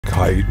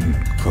Titan,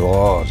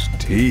 claws,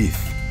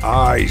 teeth,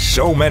 eyes,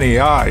 so many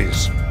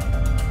eyes.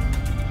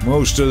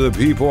 Most of the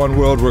people on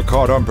world were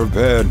caught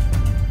unprepared.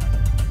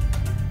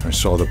 I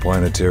saw the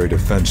planetary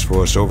defense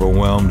force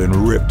overwhelmed and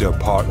ripped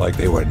apart like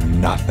they were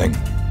nothing.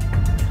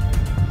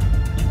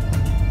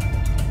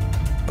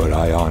 But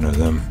I honor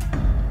them.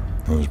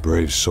 Those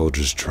brave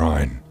soldiers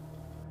tried.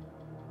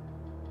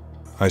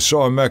 I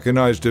saw a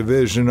mechanized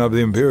division of the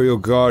Imperial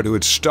Guard who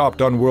had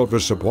stopped on world for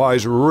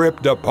supplies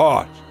ripped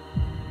apart.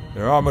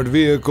 Their armored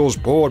vehicles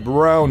poured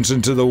rounds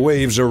into the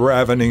waves of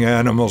ravening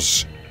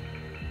animals.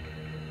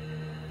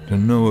 To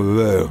no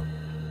avail.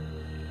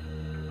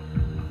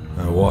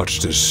 I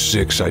watched as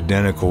 6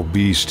 identical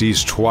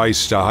beasties,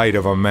 twice the height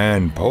of a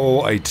man,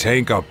 pull a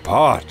tank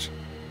apart.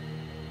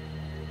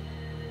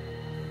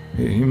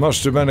 He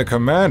must have been a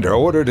commander,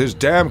 ordered his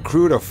damn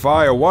crew to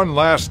fire one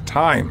last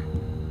time.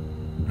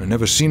 I've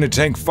never seen a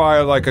tank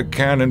fire like a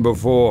cannon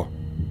before.